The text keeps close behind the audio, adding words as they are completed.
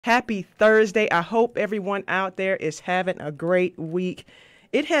Happy Thursday. I hope everyone out there is having a great week.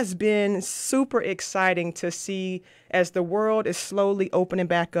 It has been super exciting to see as the world is slowly opening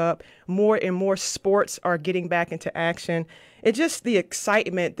back up, more and more sports are getting back into action. It's just the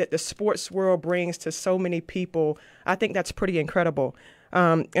excitement that the sports world brings to so many people. I think that's pretty incredible.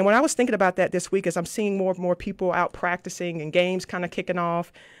 And when I was thinking about that this week, as I'm seeing more and more people out practicing and games kind of kicking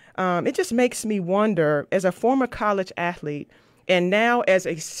off, it just makes me wonder, as a former college athlete and now as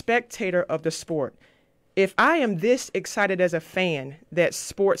a spectator of the sport, if I am this excited as a fan that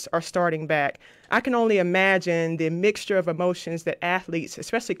sports are starting back, I can only imagine the mixture of emotions that athletes,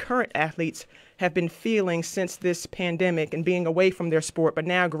 especially current athletes, have been feeling since this pandemic and being away from their sport, but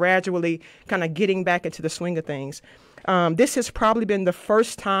now gradually kind of getting back into the swing of things. This has probably been the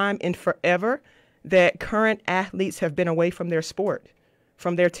first time in forever that current athletes have been away from their sport,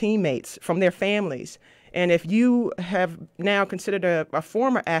 from their teammates, from their families. And if you have now considered a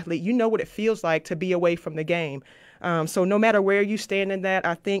former athlete, you know what it feels like to be away from the game. So no matter where you stand in that,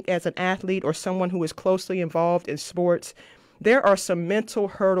 I think as an athlete or someone who is closely involved in sports, there are some mental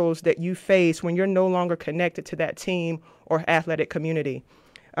hurdles that you face when you're no longer connected to that team or athletic community.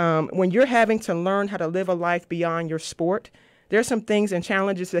 When you're having to learn how to live a life beyond your sport, there are some things and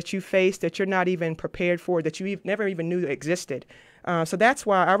challenges that you face that you're not even prepared for, that you never even knew existed. So that's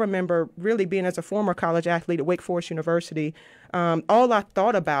why I remember really being as a former college athlete at Wake Forest University, all I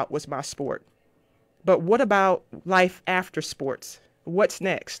thought about was my sport. But what about life after sports? What's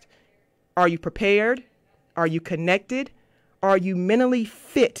next? Are you prepared? Are you connected? Are you mentally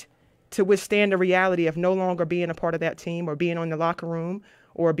fit to withstand the reality of no longer being a part of that team or being on the locker room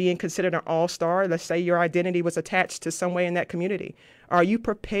or being considered an all-star? Let's say your identity was attached to some way in that community. Are you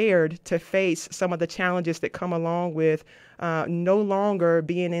prepared to face some of the challenges that come along with no longer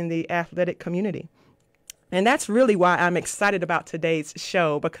being in the athletic community? And that's really why I'm excited about today's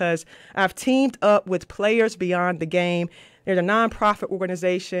show, because I've teamed up with Players Beyond the Game. They're a nonprofit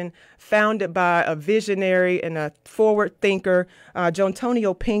organization founded by a visionary and a forward thinker,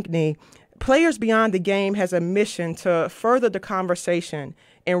 Juontonio Pickney. Players Beyond the Game has a mission to further the conversation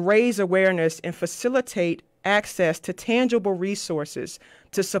and raise awareness and facilitate access to tangible resources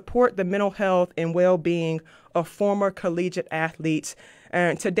to support the mental health and well-being of former collegiate athletes.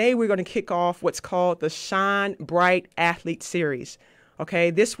 And today we're going to kick off what's called the Shine Bright Athlete Series.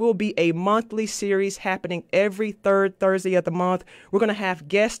 Okay, this will be a monthly series happening every third Thursday of the month. We're going to have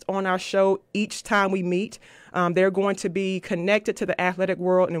guests on our show each time we meet. They're going to be connected to the athletic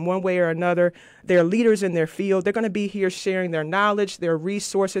world in one way or another. They're leaders in their field. They're going to be here sharing their knowledge, their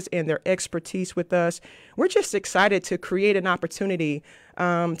resources, and their expertise with us. We're just excited to create an opportunity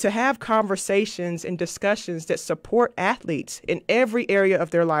to have conversations and discussions that support athletes in every area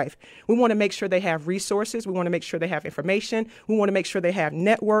of their life. We want to make sure they have resources. We want to make sure they have information. We want to make sure they have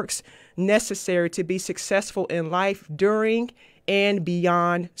networks necessary to be successful in life during and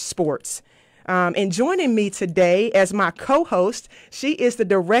beyond sports. And joining me today as my co-host, she is the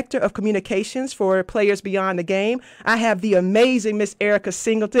Director of Communications for Players Beyond the Game. I have the amazing Miss Erica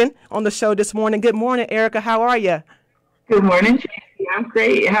Singleton on the show this morning. Good morning, Erica. How are you? Good morning, Tracy. I'm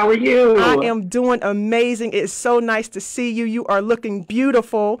great. How are you? I am doing amazing. It's so nice to see you. You are looking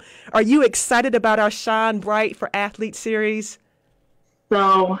beautiful. Are you excited about our Shine Bright for Athletes series?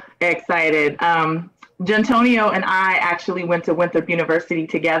 So excited. Juontonio and I actually went to Winthrop University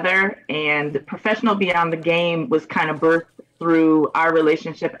together, and Professional Beyond the Game was kind of birthed through our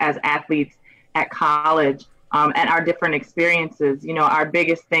relationship as athletes at college and our different experiences. You know, our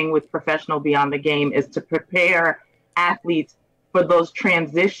biggest thing with Professional Beyond the Game is to prepare athletes for those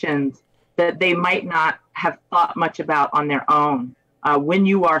transitions that they might not have thought much about on their own. When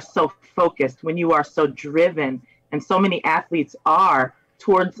you are so focused, when you are so driven, and so many athletes are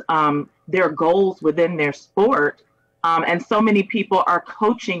towards their goals within their sport, and so many people are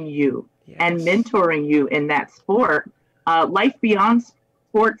coaching you and mentoring you in that sport, life beyond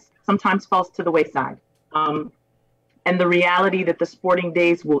sports sometimes falls to the wayside. And the reality that the sporting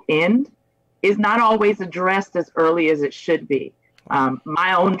days will end is not always addressed as early as it should be.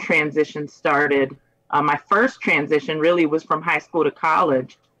 My own transition started, my first transition really was from high school to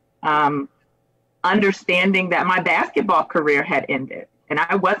college, understanding that my basketball career had ended and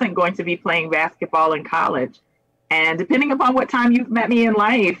I wasn't going to be playing basketball in college. And depending upon what time you've met me in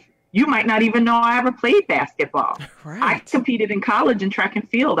life, you might not even know I ever played basketball. Right. I competed in college in track and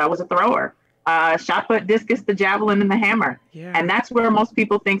field. I was a thrower. Shot put, discus, the javelin, and the hammer. Yeah. And that's where most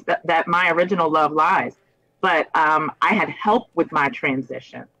people think that my original love lies. But I had help with my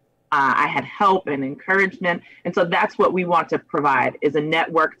transition. I had help and encouragement. And so that's what we want to provide, is a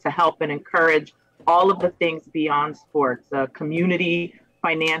network to help and encourage all of the things beyond sports, a community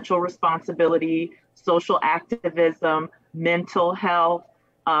financial responsibility, social activism, mental health,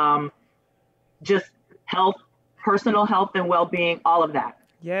 just health, personal health and well-being, all of that.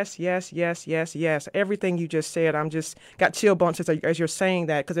 Yes, yes, yes, yes, yes. Everything you just said, I'm just got chill bumps as you're saying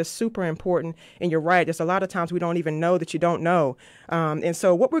that, because it's super important. And you're right. There's a lot of times we don't even know that you don't know. And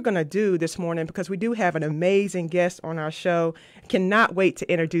so what we're going to do this morning, because we do have an amazing guest on our show, cannot wait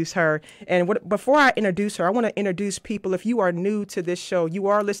to introduce her. And before I introduce her, I want to introduce people. If you are new to this show, you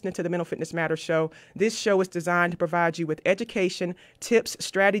are listening to the Mental Fitness Matters show. This show is designed to provide you with education, tips,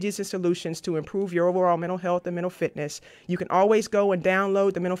 strategies, and solutions to improve your overall mental health and mental fitness. You can always go and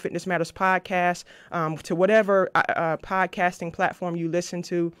download the Mental Fitness Matters podcast to whatever podcasting platform you listen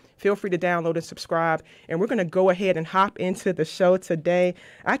to. Feel free to download and subscribe. And we're going to go ahead and hop into the show today.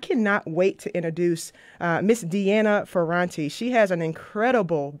 I cannot wait to introduce Miss Deanna Ferranti. She has an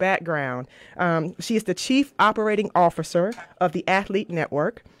incredible background. She is the Chief Operating Officer of the Athlete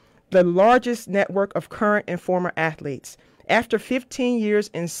Network, the largest network of current and former athletes. After 15 years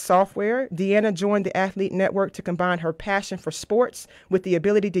in software, Deanna joined the Athlete Network to combine her passion for sports with the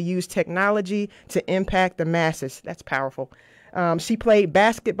ability to use technology to impact the masses. That's powerful. She played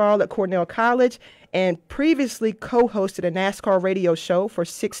basketball at Cornell College and previously co-hosted a NASCAR radio show for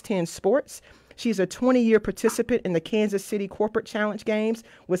 610 Sports. She's a 20-year participant in the Kansas City Corporate Challenge Games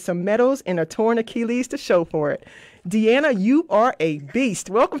with some medals and a torn Achilles to show for it. Deanna, you are a beast.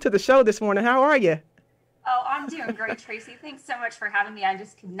 Welcome to the show this morning. How are you? Oh, I'm doing great, Tracy. Thanks so much for having me. I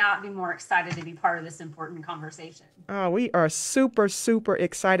just could not be more excited to be part of this important conversation. Oh, we are super, super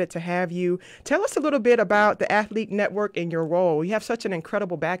excited to have you. Tell us a little bit about the Athlete Network and your role. You have such an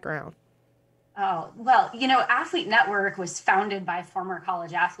incredible background. Oh, well, Athlete Network was founded by former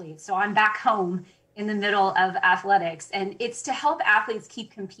college athletes. So I'm back home in the middle of athletics, and it's to help athletes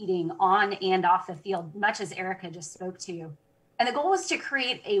keep competing on and off the field, much as Erica just spoke to. And the goal was to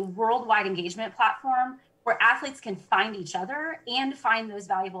create a worldwide engagement platform where athletes can find each other and find those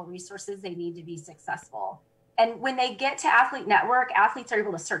valuable resources they need to be successful. And when they get to Athlete Network, athletes are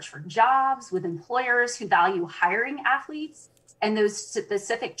able to search for jobs with employers who value hiring athletes and those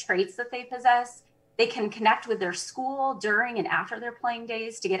specific traits that they possess. They can connect with their school during and after their playing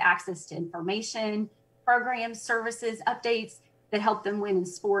days to get access to information, programs, services, updates that help them win in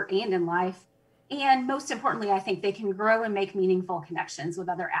sport and in life. And most importantly, I think they can grow and make meaningful connections with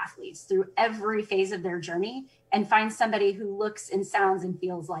other athletes through every phase of their journey and find somebody who looks and sounds and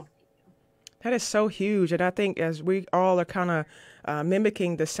feels like they do. That is so huge. And I think as we all are kind of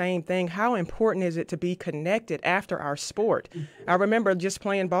mimicking the same thing, how important is it to be connected after our sport? I remember just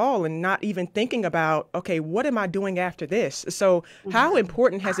playing ball and not even thinking about, okay, what am I doing after this? So how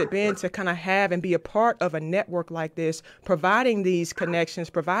important has it been to kind of have and be a part of a network like this, providing these connections,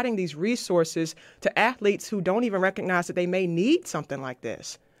 providing these resources to athletes who don't even recognize that they may need something like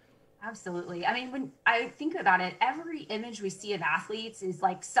this? Absolutely. I mean, when I think about it, every image we see of athletes is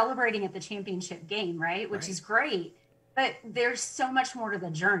like celebrating at the championship game, right? Which is great. But there's so much more to the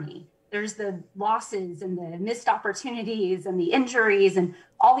journey. There's the losses and the missed opportunities and the injuries and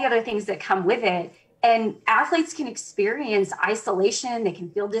all the other things that come with it. And athletes can experience isolation. They can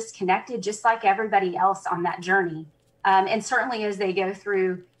feel disconnected just like everybody else on that journey. And certainly as they go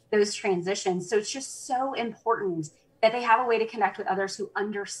through those transitions. So it's just so important that they have a way to connect with others who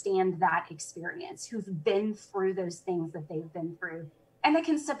understand that experience, who've been through those things that they've been through, and they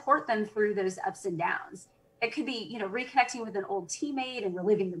can support them through those ups and downs. It could be, reconnecting with an old teammate and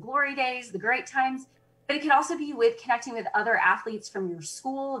reliving the glory days, the great times, but it could also be with connecting with other athletes from your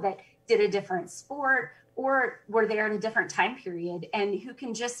school that did a different sport or were there at a different time period and who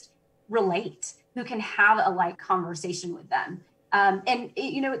can just relate, who can have a light conversation with them.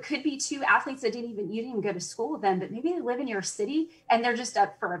 It could be two athletes that you didn't even go to school with them, but maybe they live in your city and they're just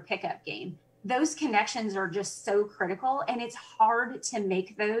up for a pickup game. Those connections are just so critical, and it's hard to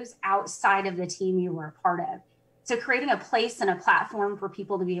make those outside of the team you were a part of. So creating a place and a platform for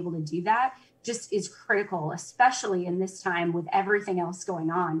people to be able to do that just is critical, especially in this time with everything else going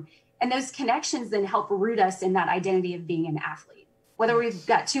on. And those connections then help root us in that identity of being an athlete. Whether we've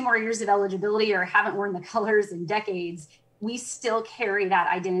got 2 more years of eligibility or haven't worn the colors in decades, we still carry that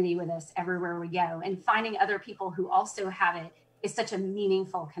identity with us everywhere we go. And finding other people who also have it is such a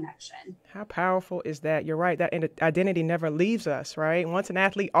meaningful connection. How powerful is that? You're right. That identity never leaves us, right? Once an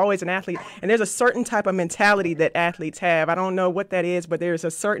athlete, always an athlete. And there's a certain type of mentality that athletes have. I don't know what that is, but there's a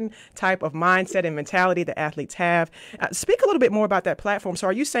certain type of mindset and mentality that athletes have. Speak a little bit more about that platform. So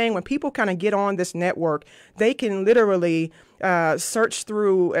are you saying when people kind of get on this network, they can literally search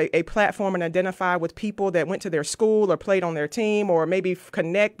through a platform and identify with people that went to their school or played on their team, or maybe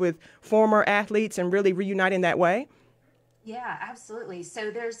connect with former athletes and really reunite in that way? Yeah, absolutely. So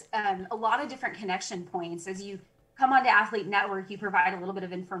there's a lot of different connection points. As you come onto Athlete Network, you provide a little bit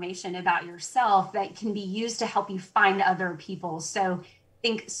of information about yourself that can be used to help you find other people. So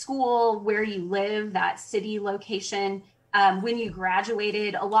think school, where you live, that city location, when you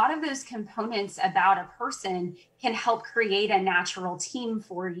graduated, a lot of those components about a person can help create a natural team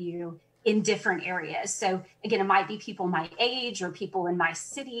for you in different areas. So again, it might be people my age or people in my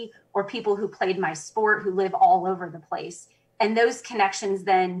city or people who played my sport who live all over the place. And those connections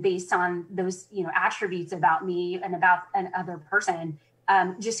then based on those, attributes about me and about another person,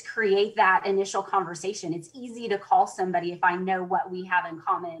 just create that initial conversation. It's easy to call somebody if I know what we have in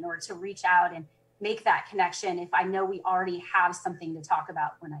common, or to reach out and make that connection if I know we already have something to talk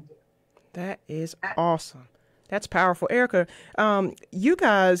about when I do. That is awesome. That's powerful. Erica, you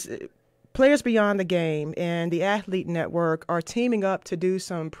guys, Players Beyond the Game and the Athlete Network, are teaming up to do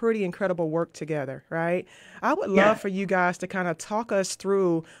some pretty incredible work together, right? I would love for you guys to kind of talk us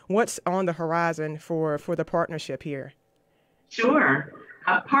through what's on the horizon for the partnership here. Sure.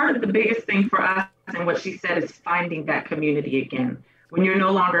 Part of the biggest thing for us, and what she said, is finding that community again. When you're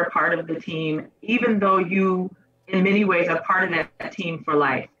no longer a part of the team, even though you, in many ways, are part of that team for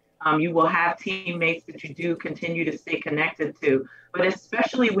life, you will have teammates that you do continue to stay connected to. But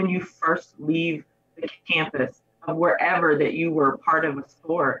especially when you first leave the campus of wherever that you were part of a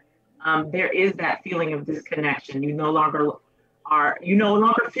sport, there is that feeling of disconnection. You no longer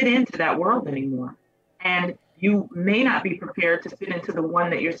fit into that world anymore. And you may not be prepared to fit into the one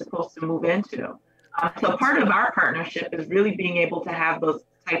that you're supposed to move into. So part of our partnership is really being able to have those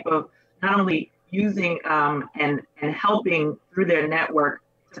type of, not only using and helping through their network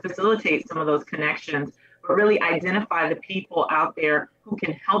to facilitate some of those connections, but really identify the people out there who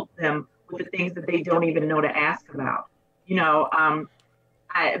can help them with the things that they don't even know to ask about.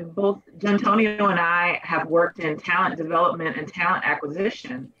 Both Juontonio and I have worked in talent development and talent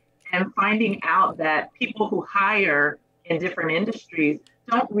acquisition, and finding out that people who hire in different industries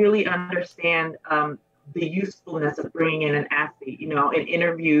don't really understand the usefulness of bringing in an athlete. In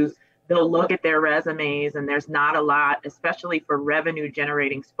interviews, they'll look at their resumes, and there's not a lot, especially for revenue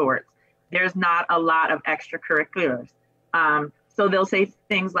generating sports. There's not a lot of extracurriculars. So they'll say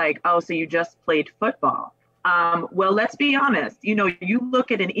things like, oh, so you just played football. Well, let's be honest. You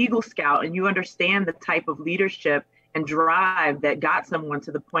look at an Eagle Scout and you understand the type of leadership and drive that got someone to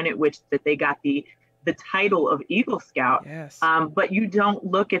the point at which that they got the title of Eagle Scout. Yes. But you don't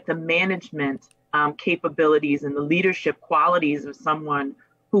look at the management capabilities and the leadership qualities of someone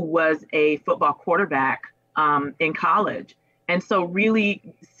who was a football quarterback in college. And so really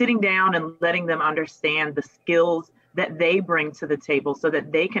sitting down and letting them understand the skills that they bring to the table so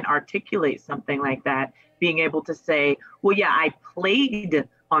that they can articulate something like that, being able to say, well, yeah, I played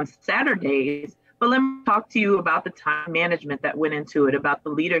on Saturdays, but let me talk to you about the time management that went into it, about the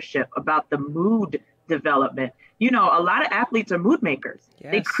leadership, about the mood development. A lot of athletes are mood makers.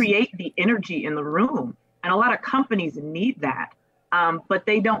 Yes. They create the energy in the room, and a lot of companies need that, but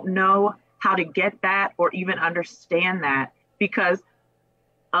they don't know how to get that or even understand that, because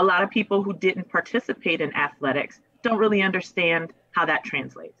a lot of people who didn't participate in athletics don't really understand how that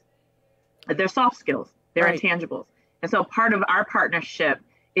translates. They're soft skills, they're right. Intangibles. And so part of our partnership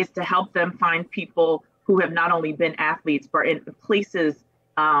is to help them find people who have not only been athletes, but in places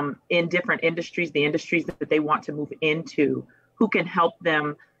in different industries, the industries that they want to move into, who can help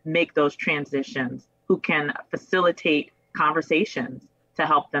them make those transitions, who can facilitate conversations to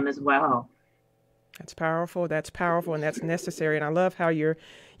help them as well. That's powerful. And that's necessary. And I love how you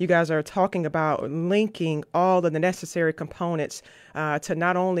guys are talking about linking all of the necessary components to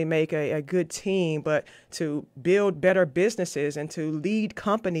not only make a good team, but to build better businesses and to lead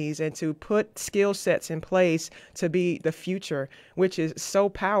companies and to put skill sets in place to be the future, which is so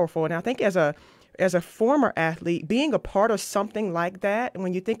powerful. And I think as a former athlete, being a part of something like that,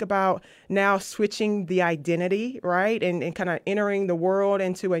 when you think about now switching the identity, right, and kind of entering the world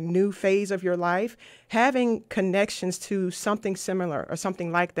into a new phase of your life, having connections to something similar or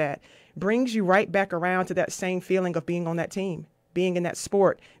something like that brings you right back around to that same feeling of being on that team, being in that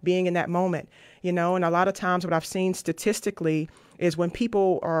sport, being in that moment, And a lot of times what I've seen statistically is when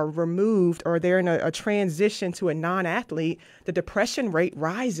people are removed or they're in a transition to a non-athlete, the depression rate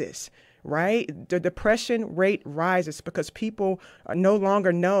rises. Right? The depression rate rises because people no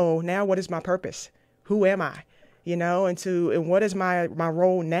longer know, now what is my purpose? Who am I? And what is my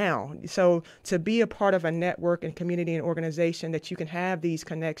role now? So to be a part of a network and community and organization that you can have these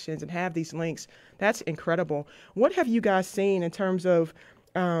connections and have these links, that's incredible. What have you guys seen in terms of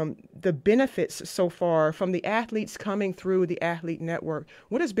the benefits so far from the athletes coming through the Athlete Network?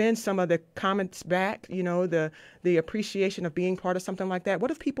 What has been some of the comments back, the appreciation of being part of something like that? What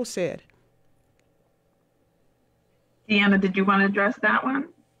have people said? Deanna, did you want to address that one?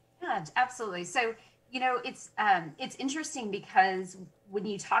 Yeah, absolutely. So, it's interesting because when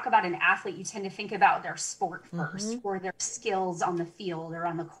you talk about an athlete, you tend to think about their sport first, or their skills on the field or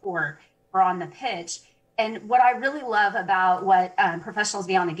on the court or on the pitch. And what I really love about what Professionals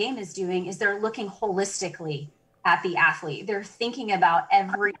Beyond the Game is doing is they're looking holistically at the athlete. They're thinking about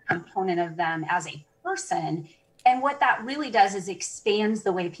every component of them as a person. And what that really does is expands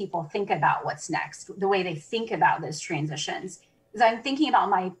the way people think about what's next, the way they think about those transitions. Because I'm thinking about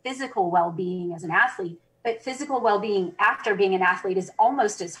my physical well-being as an athlete, but physical well-being after being an athlete is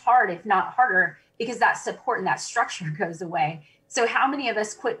almost as hard, if not harder, because that support and that structure goes away. So how many of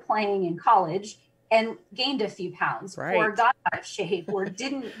us quit playing in college and gained a few pounds, right, or got out of shape, or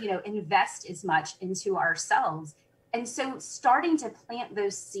didn't, invest as much into ourselves? And so starting to plant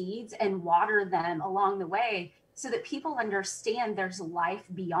those seeds and water them along the way so that people understand there's life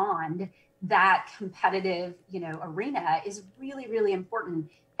beyond that competitive, arena is really, really important.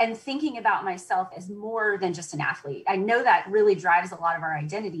 And thinking about myself as more than just an athlete. I know that really drives a lot of our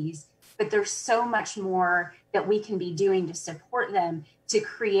identities, but there's so much more that we can be doing to support them, to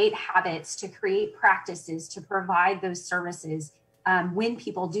create habits, to create practices, to provide those services when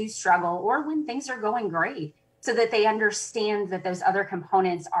people do struggle or when things are going great, so that they understand that those other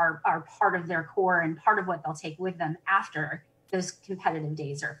components are part of their core and part of what they'll take with them after those competitive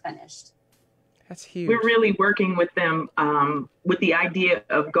days are finished. That's huge. We're really working with them with the idea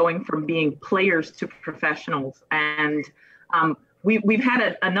of going from being players to professionals. And we've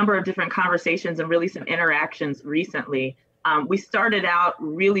had a number of different conversations and really some interactions recently. We started out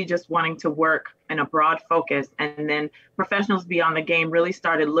really just wanting to work in a broad focus, and then Professionals Beyond the Game really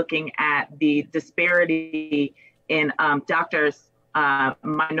started looking at the disparity in doctors,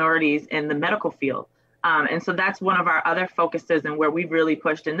 minorities in the medical field. And so that's one of our other focuses, and where we've really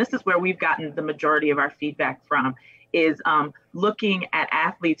pushed, and this is where we've gotten the majority of our feedback from, is looking at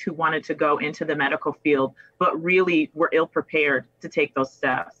athletes who wanted to go into the medical field, but really were ill prepared to take those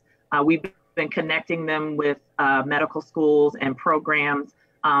steps. We've been connecting them with medical schools and programs,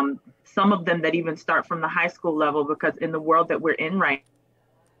 some of them that even start from the high school level, because in the world that we're in right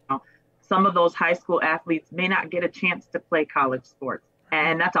now, some of those high school athletes may not get a chance to play college sports.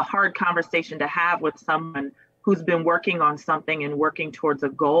 And that's a hard conversation to have with someone who's been working on something and working towards a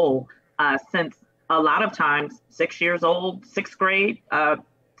goal since a lot of times 6 years old, sixth grade,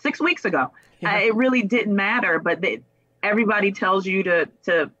 6 weeks ago. Yeah. It really didn't matter, but everybody tells you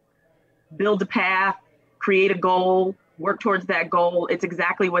to build a path, create a goal, work towards that goal. It's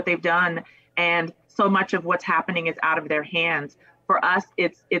exactly what they've done. And so much of what's happening is out of their hands. For us,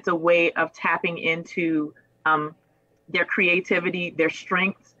 it's a way of tapping into their creativity, their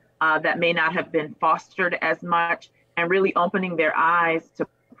strengths that may not have been fostered as much, and really opening their eyes to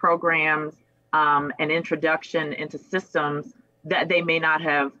programs and introduction into systems that they may not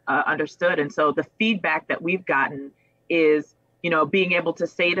have understood. And so the feedback that we've gotten is, being able to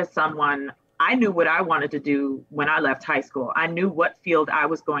say to someone, I knew what I wanted to do when I left high school. I knew what field I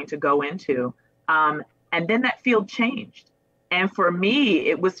was going to go into. And then that field changed. And for me,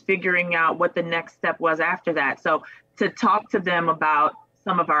 it was figuring out what the next step was after that. So to talk to them about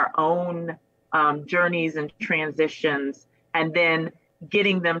some of our own journeys and transitions, and then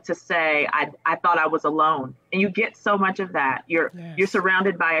getting them to say, I thought I was alone. And you get so much of that. You're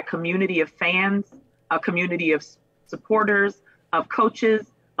surrounded by a community of fans, a community of supporters, of coaches,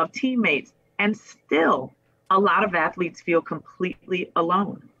 of teammates, and still a lot of athletes feel completely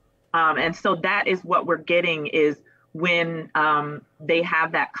alone. And so that is what we're getting, is when they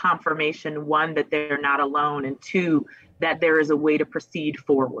have that confirmation, one, that they're not alone, and two, that there is a way to proceed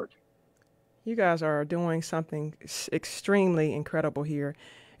forward. You guys are doing something extremely incredible here.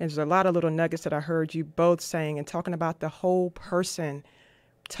 And there's a lot of little nuggets that I heard you both saying, and talking about the whole person,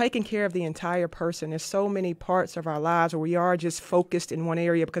 taking care of the entire person. There's so many parts of our lives where we are just focused in one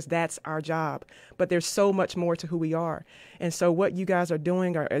area because that's our job. But there's so much more to who we are. And so what you guys are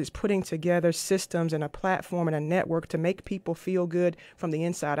doing is putting together systems and a platform and a network to make people feel good from the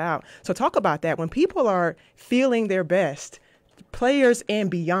inside out. So talk about that. When people are feeling their best, players and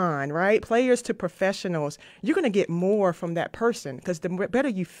beyond, right? Players to professionals, you're going to get more from that person because the better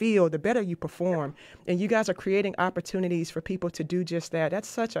you feel, the better you perform. And you guys are creating opportunities for people to do just that. That's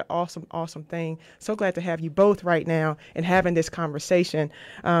such an awesome, awesome thing. So glad to have you both right now and having this conversation.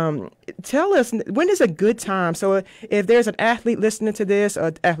 Tell us, when is a good time? So if there's an athlete listening to this,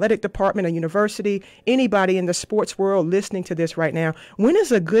 an athletic department, a university, anybody in the sports world listening to this right now, when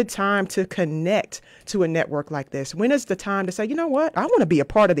is a good time to connect to a network like this? When is the time to say, you know what, I want to be a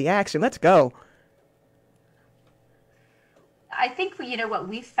part of the action. Let's go. I think, what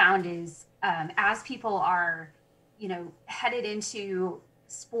we've found is as people are, headed into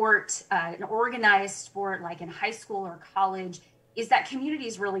sport, an organized sport like in high school or college, is that community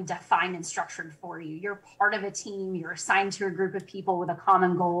is really defined and structured for you. You're part of a team. You're assigned to a group of people with a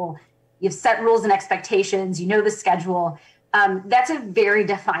common goal. You've set rules and expectations. You know the schedule. That's a very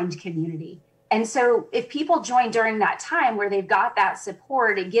defined community. And so if people join during that time where they've got that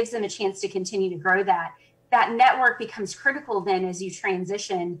support, it gives them a chance to continue to grow that. That network becomes critical then as you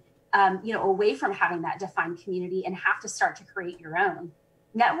transition, away from having that defined community and have to start to create your own.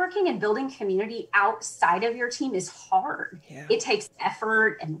 Networking and building community outside of your team is hard. Yeah. It takes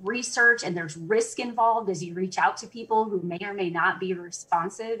effort and research, and there's risk involved as you reach out to people who may or may not be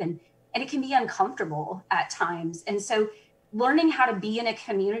responsive, and it can be uncomfortable at times. And so learning how to be in a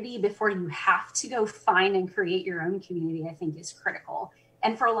community before you have to go find and create your own community, I think, is critical.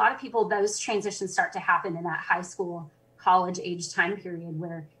 And for a lot of people, those transitions start to happen in that high school, college age time period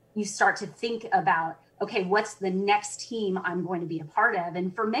where you start to think about, okay, what's the next team I'm going to be a part of?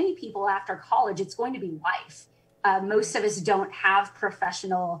 And for many people after college, it's going to be life. Most of us don't have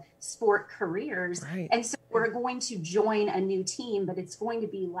professional sport careers. Right. And so we're going to join a new team, but it's going to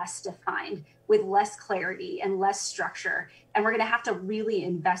be less defined with less clarity and less structure. And we're going to have to really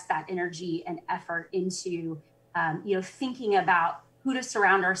invest that energy and effort into, thinking about who to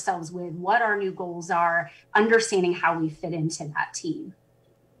surround ourselves with, what our new goals are, understanding how we fit into that team.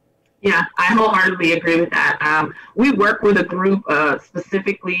 Yeah, I wholeheartedly agree with that. We work with a group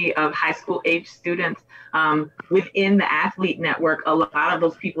specifically of high school age students within the athlete network. A lot of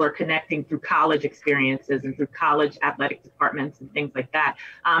those people are connecting through college experiences and through college athletic departments and things like that.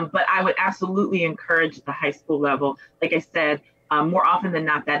 But I would absolutely encourage the high school level. Like I said, more often than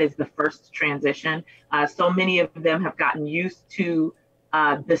not, that is the first transition. So many of them have gotten used to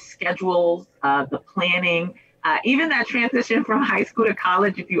the schedules, the planning, even that transition from high school to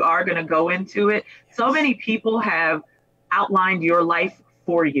college, if you are going to go into it. So many people have outlined your life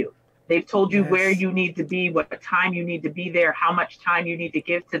for you. They've told you where you need to be, what time you need to be there, how much time you need to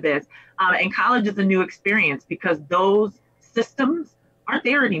give to this. And college is a new experience because those systems aren't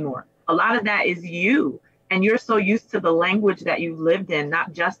there anymore. A lot of that is you. And you're so used to the language that you lived in,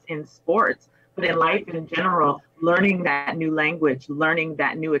 not just in sports, but in life in general. Learning that new language, learning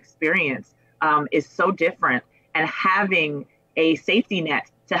that new experience is so different. And having a safety net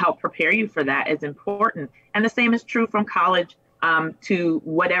to help prepare you for that is important. And the same is true from college to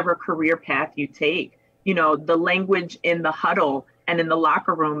whatever career path you take. The language in the huddle and in the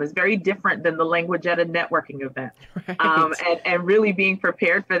locker room is very different than the language at a networking event. Right. And really being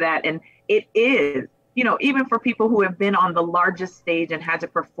prepared for that. And it is, even for people who have been on the largest stage and had to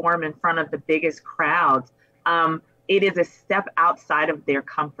perform in front of the biggest crowds, it is a step outside of their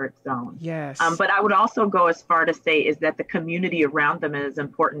comfort zone. Yes. But I would also go as far to say is that the community around them is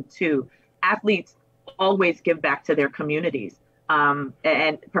important too. Athletes always give back to their communities,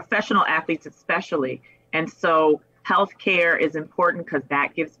 and professional athletes especially. And so healthcare is important because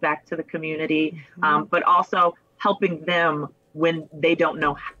that gives back to the community, but also helping them when they don't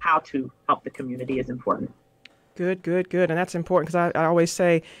know how to help the community is important. Good. And that's important because I always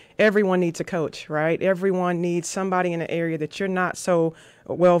say everyone needs a coach, right? Everyone needs somebody in an area that you're not so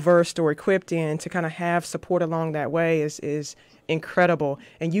well-versed or equipped in to kind of have support along that way is incredible.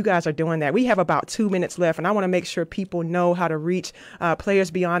 And you guys are doing that. We have about 2 minutes left, and I want to make sure people know how to reach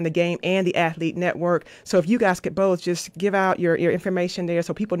Players Beyond the Game and the Athlete Network. So if you guys could both just give out your information there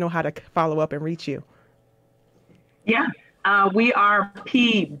so people know how to follow up and reach you. Yeah, we are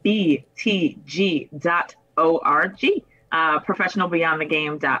pbtg.org.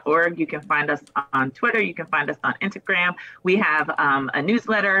 professionalbeyondthegame.org. You can find us on Twitter. You can find us on Instagram. We have a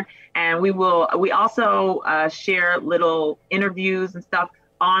newsletter, and we also share little interviews and stuff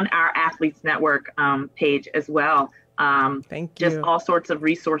on our Athletes Network page as well. Thank you. Just all sorts of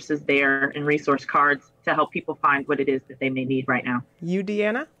resources there and resource cards to help people find what it is that they may need right now. You,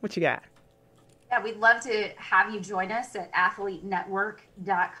 Deanna, what you got? Yeah, we'd love to have you join us at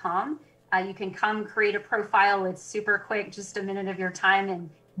athletenetwork.com. You can come create a profile. It's super quick, just a minute of your time, and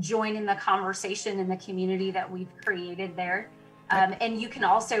join in the conversation in the community that we've created there. And you can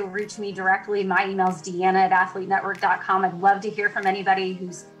also reach me directly. My email is deanna@athletenetwork.com. I'd love to hear from anybody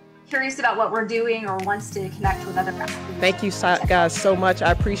who's curious about what we're doing or wants to connect with other athletes. Thank you guys so much.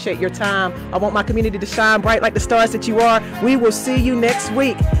 I appreciate your time. I want my community to shine bright like the stars that you are. We will see you next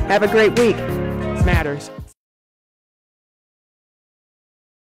week. Have a great week. It matters.